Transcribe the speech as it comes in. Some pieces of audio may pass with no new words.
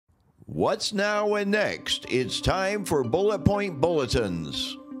What's now and next? It's time for Bullet Point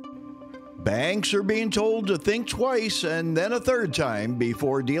Bulletins. Banks are being told to think twice and then a third time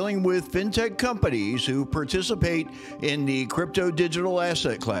before dealing with fintech companies who participate in the crypto digital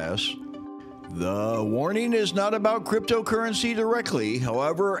asset class. The warning is not about cryptocurrency directly,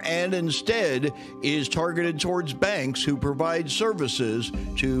 however, and instead is targeted towards banks who provide services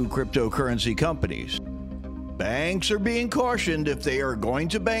to cryptocurrency companies. Banks are being cautioned if they are going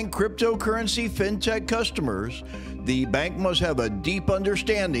to bank cryptocurrency fintech customers, the bank must have a deep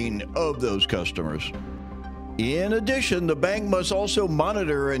understanding of those customers. In addition, the bank must also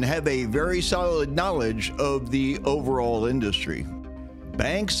monitor and have a very solid knowledge of the overall industry.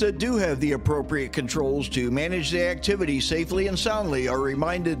 Banks that do have the appropriate controls to manage the activity safely and soundly are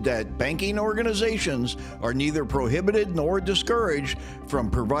reminded that banking organizations are neither prohibited nor discouraged from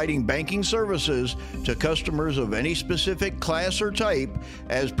providing banking services to customers of any specific class or type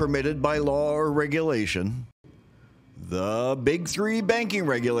as permitted by law or regulation. The Big Three banking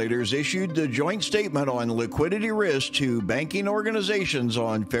regulators issued the joint statement on liquidity risk to banking organizations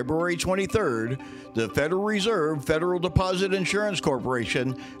on February 23rd. The Federal Reserve, Federal Deposit Insurance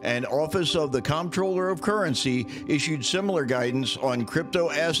Corporation, and Office of the Comptroller of Currency issued similar guidance on crypto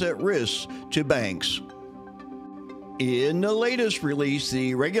asset risks to banks. In the latest release,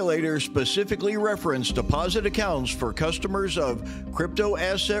 the regulators specifically referenced deposit accounts for customers of crypto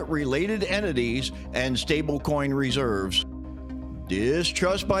asset-related entities and stablecoin reserves.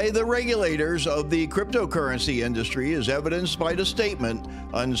 Distrust by the regulators of the cryptocurrency industry is evidenced by the statement,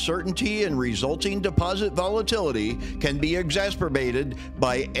 uncertainty and resulting deposit volatility can be exacerbated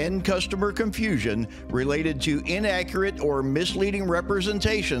by end customer confusion related to inaccurate or misleading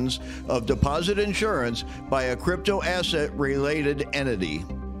representations of deposit insurance by a crypto asset-related entity.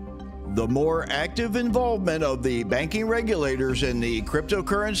 The more active involvement of the banking regulators in the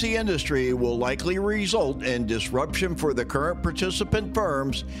cryptocurrency industry will likely result in disruption for the current participant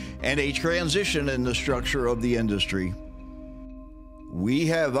firms and a transition in the structure of the industry. We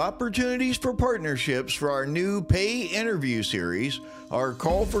have opportunities for partnerships for our new Pay Interview series. Our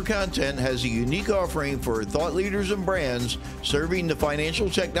call for content has a unique offering for thought leaders and brands serving the financial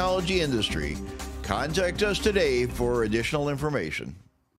technology industry. Contact us today for additional information.